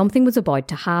feeling like something was about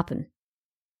to happen.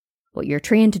 What you're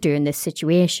trained to do in this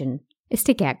situation is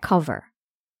to get cover.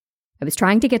 I was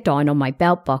trying to get down on my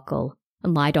belt buckle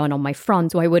and lie down on my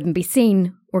front so I wouldn't be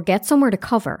seen or get somewhere to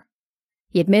cover."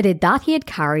 He admitted that he had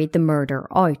carried the murder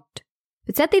out,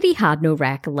 but said that he had no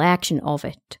recollection of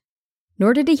it,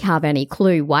 nor did he have any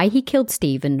clue why he killed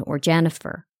Stephen or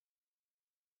Jennifer.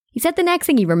 He said the next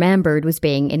thing he remembered was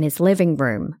being in his living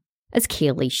room as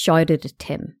Kaylee shouted at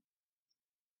him.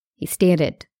 He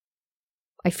stated,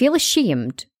 "I feel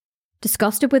ashamed,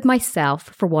 disgusted with myself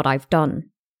for what I've done,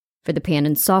 for the pain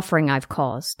and suffering I've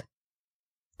caused.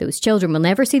 Those children will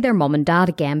never see their mum and dad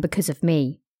again because of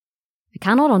me. I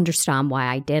cannot understand why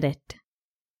I did it."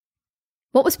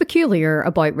 What was peculiar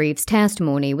about Reeves'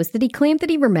 testimony was that he claimed that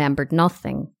he remembered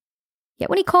nothing. Yet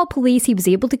when he called police, he was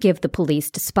able to give the police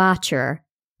dispatcher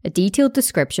a detailed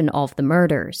description of the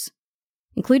murders,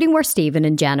 including where Stephen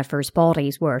and Jennifer's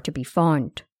bodies were to be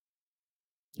found.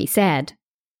 He said,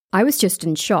 "I was just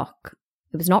in shock.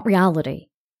 It was not reality.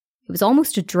 It was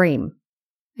almost a dream.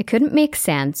 I couldn't make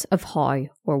sense of how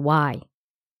or why."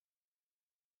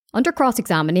 Under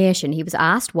cross-examination, he was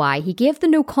asked why he gave the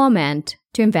no comment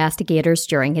to investigators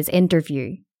during his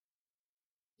interview.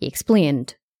 He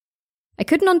explained, "I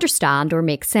couldn't understand or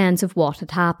make sense of what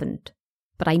had happened,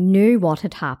 but I knew what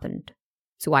had happened,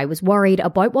 so I was worried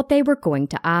about what they were going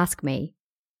to ask me.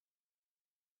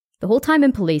 The whole time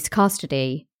in police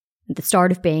custody, and the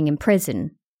start of being in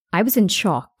prison, I was in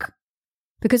shock.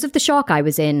 Because of the shock I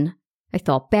was in, I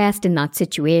thought best in that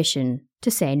situation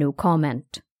to say no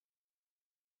comment."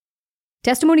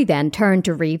 Testimony then turned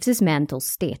to Reeves' mental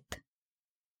state.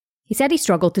 He said he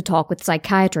struggled to talk with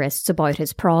psychiatrists about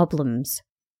his problems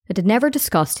and had never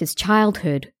discussed his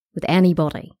childhood with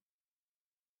anybody.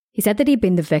 He said that he'd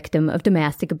been the victim of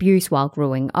domestic abuse while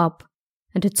growing up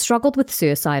and had struggled with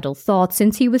suicidal thoughts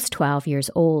since he was 12 years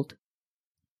old.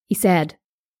 He said,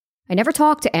 "I never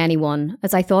talked to anyone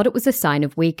as I thought it was a sign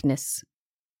of weakness.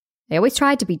 I always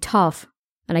tried to be tough,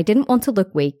 and I didn't want to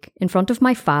look weak in front of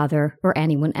my father or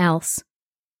anyone else.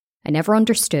 I never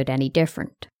understood any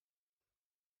different."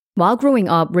 While growing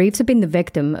up, Reeves had been the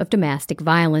victim of domestic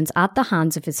violence at the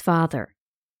hands of his father,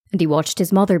 and he watched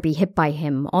his mother be hit by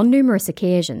him on numerous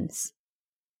occasions.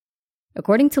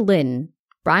 According to Lynn,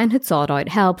 Brian had sought out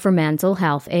help for mental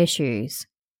health issues,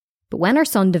 but when her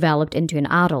son developed into an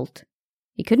adult,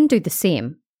 he couldn't do the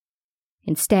same.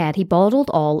 Instead, he bottled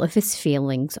all of his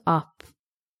feelings up.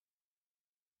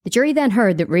 The jury then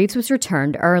heard that Reeves was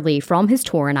returned early from his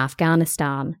tour in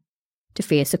Afghanistan to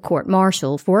face a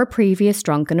court-martial for a previous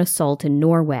drunken assault in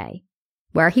Norway,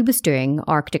 where he was doing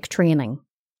Arctic training.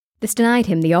 This denied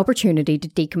him the opportunity to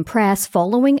decompress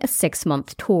following a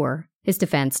 6-month tour, his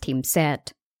defence team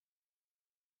said.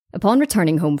 Upon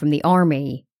returning home from the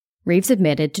army, Reeves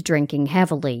admitted to drinking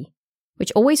heavily,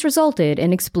 which always resulted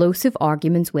in explosive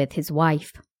arguments with his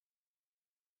wife.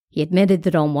 He admitted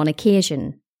that on one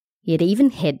occasion, he had even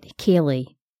hit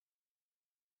Kaylee.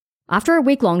 After a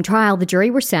week-long trial, the jury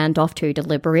were sent off to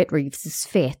deliberate Reeves'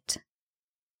 fate.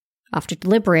 After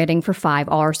deliberating for 5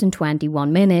 hours and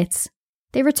 21 minutes,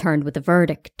 they returned with a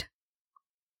verdict.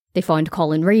 They found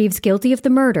Colin Reeves guilty of the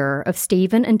murder of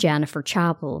Stephen and Jennifer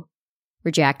Chapple,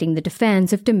 rejecting the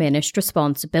defence of diminished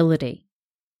responsibility.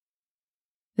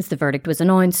 As the verdict was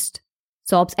announced,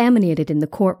 sobs emanated in the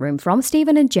courtroom from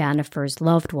Stephen and Jennifer's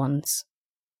loved ones.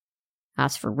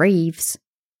 As for Reeves,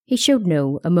 he showed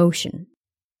no emotion.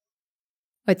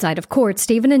 Outside of court,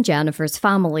 Stephen and Jennifer's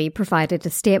family provided a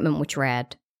statement which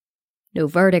read, "No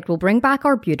verdict will bring back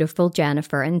our beautiful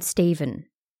Jennifer and Stephen.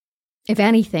 If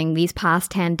anything, these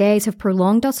past 10 days have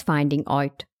prolonged us finding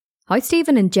out how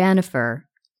Stephen and Jennifer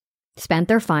spent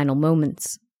their final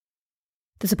moments.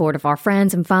 The support of our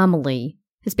friends and family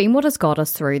has been what has got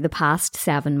us through the past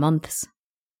 7 months.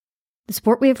 The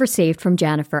support we have received from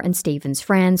Jennifer and Stephen's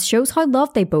friends shows how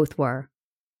loved they both were.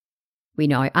 We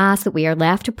now ask that we are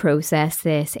left to process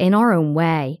this in our own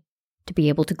way, to be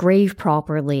able to grieve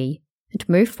properly and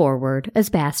move forward as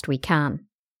best we can.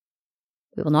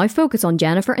 We will now focus on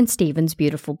Jennifer and Stephen's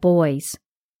beautiful boys,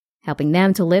 helping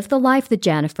them to live the life that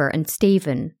Jennifer and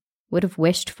Stephen would have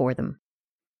wished for them."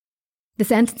 The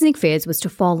sentencing phase was to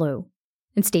follow,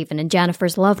 and Stephen and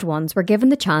Jennifer's loved ones were given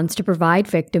the chance to provide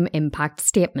victim impact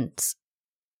statements.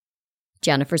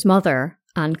 Jennifer's mother,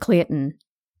 Anne Clayton,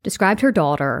 described her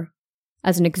daughter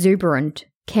as an exuberant,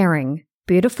 caring,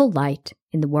 beautiful light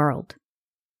in the world.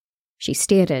 She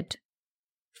stated,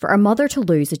 "For a mother to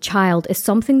lose a child is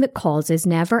something that causes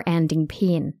never-ending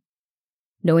pain,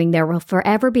 knowing there will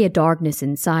forever be a darkness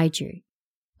inside you,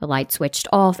 a light switched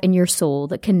off in your soul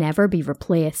that can never be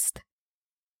replaced.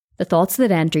 The thoughts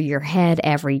that enter your head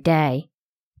every day,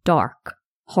 dark,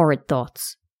 horrid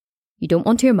thoughts. You don't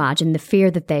want to imagine the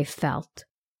fear that they've felt,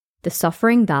 the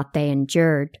suffering that they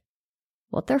endured,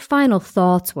 what their final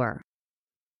thoughts were."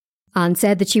 Anne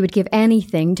said that she would give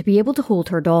anything to be able to hold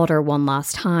her daughter one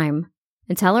last time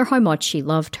and tell her how much she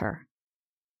loved her.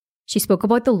 She spoke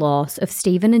about the loss of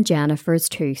Stephen and Jennifer's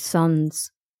 2 sons,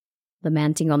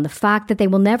 lamenting on the fact that they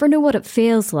will never know what it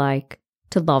feels like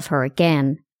to love her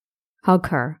again, hug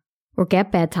her, or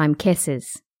get bedtime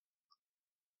kisses.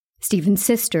 Stephen's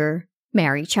sister,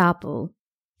 Mary Chapple,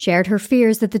 shared her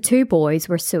fears that the 2 boys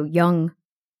were so young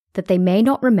that they may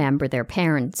not remember their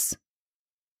parents.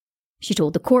 She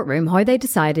told the courtroom how they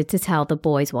decided to tell the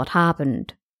boys what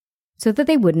happened, so that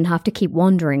they wouldn't have to keep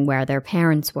wondering where their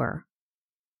parents were.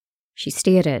 She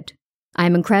stated, "I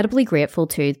am incredibly grateful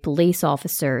to the police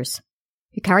officers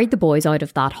who carried the boys out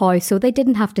of that house so they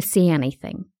didn't have to see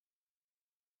anything."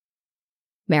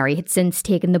 Mary had since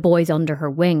taken the boys under her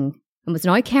wing and was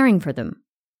now caring for them.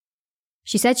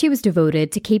 She said she was devoted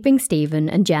to keeping Stephen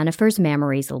and Jennifer's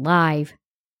memories alive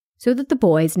so that the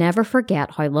boys never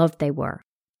forget how loved they were.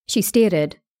 She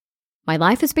stated, "My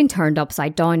life has been turned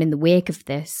upside down in the wake of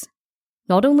this,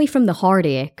 not only from the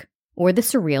heartache or the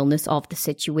surrealness of the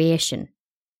situation,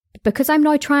 but because I'm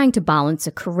now trying to balance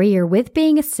a career with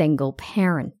being a single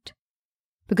parent,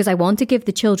 because I want to give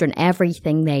the children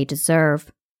everything they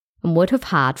deserve and would have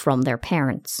had from their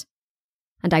parents.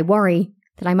 And I worry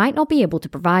that I might not be able to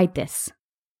provide this."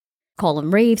 Colin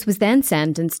Reeves was then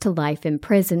sentenced to life in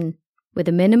prison with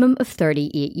a minimum of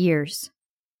 38 years.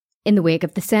 In the wake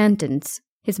of the sentence,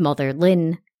 his mother,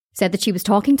 Lynn, said that she was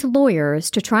talking to lawyers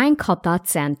to try and cut that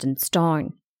sentence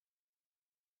down.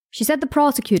 She said the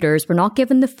prosecutors were not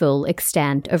given the full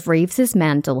extent of Reeves's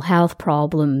mental health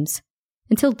problems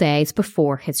until days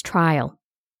before his trial.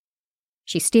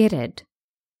 She stated,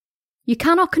 "You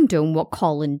cannot condone what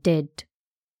Colin did.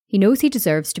 He knows he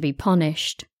deserves to be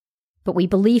punished, but we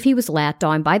believe he was let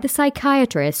down by the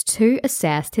psychiatrist who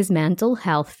assessed his mental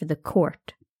health for the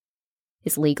court.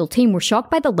 His legal team were shocked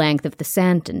by the length of the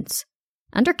sentence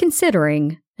and are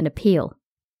considering an appeal."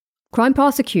 Crown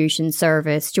Prosecution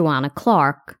Service Joanna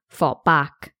Clark fought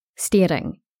back,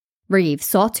 stating, "Reeves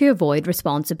sought to avoid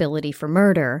responsibility for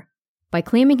murder by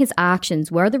claiming his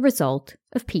actions were the result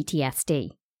of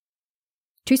PTSD.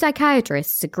 2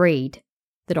 psychiatrists agreed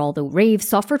that although Reeves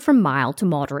suffered from mild to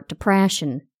moderate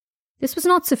depression, this was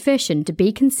not sufficient to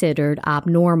be considered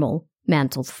abnormal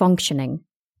mental functioning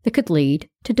that could lead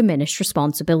to diminished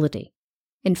responsibility.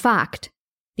 In fact,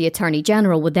 the Attorney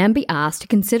General would then be asked to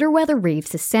consider whether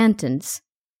Reeves's sentence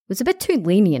was a bit too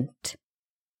lenient.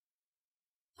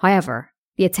 However,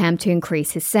 the attempt to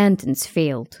increase his sentence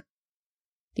failed.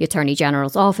 The Attorney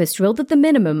General's office ruled that the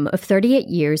minimum of 38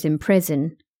 years in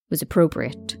prison was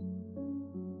appropriate.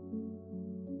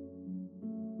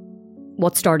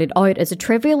 What started out as a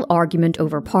trivial argument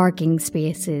over parking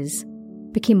spaces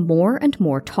became more and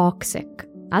more toxic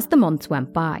as the months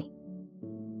went by.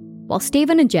 While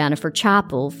Stephen and Jennifer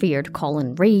Chapple feared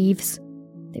Colin Reeves,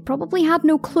 they probably had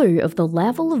no clue of the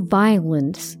level of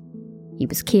violence he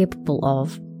was capable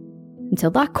of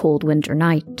until that cold winter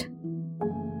night.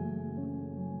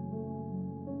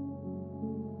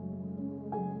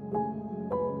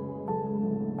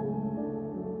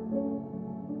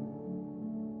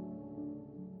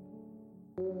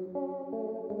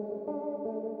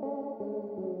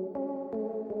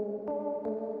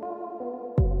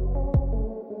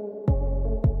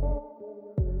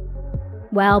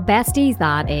 Well, besties,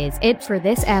 that is it for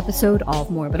this episode of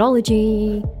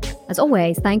Morbidology. As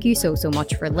always, thank you so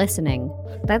much for listening.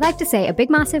 But I'd like to say a big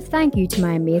massive thank you to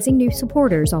my amazing new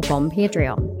supporters up on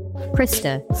Patreon,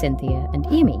 Krista, Cynthia and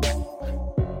Amy.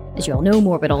 As you all know,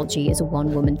 Morbidology is a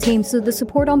one-woman team, so the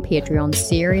support on Patreon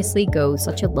seriously goes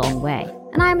such a long way,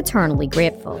 and I am eternally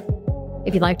grateful.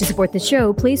 If you'd like to support the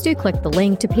show, please do click the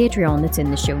link to Patreon that's in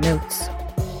the show notes.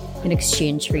 In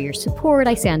exchange for your support,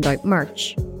 I send out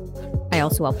merch. I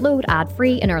also upload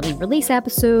ad-free and early release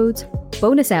episodes,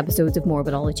 bonus episodes of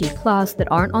Morbidology Plus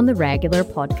that aren't on the regular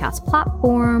podcast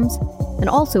platforms, and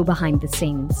also behind the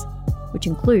scenes, which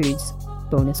includes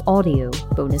bonus audio,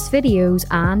 bonus videos,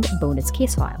 and bonus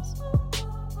case files.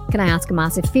 Can I ask a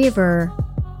massive favour?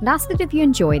 And ask that if you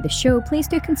enjoy the show, please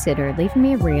do consider leaving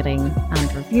me a rating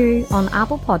and review on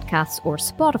Apple Podcasts or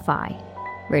Spotify.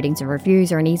 Ratings and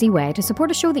reviews are an easy way to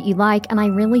support a show that you like, and I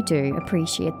really do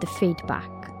appreciate the feedback.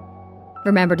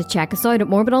 Remember to check us out at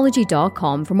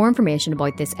morbidology.com for more information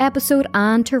about this episode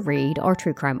and to read our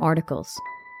true crime articles.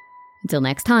 Until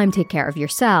next time, take care of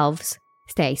yourselves,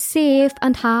 stay safe,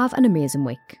 and have an amazing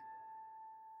week.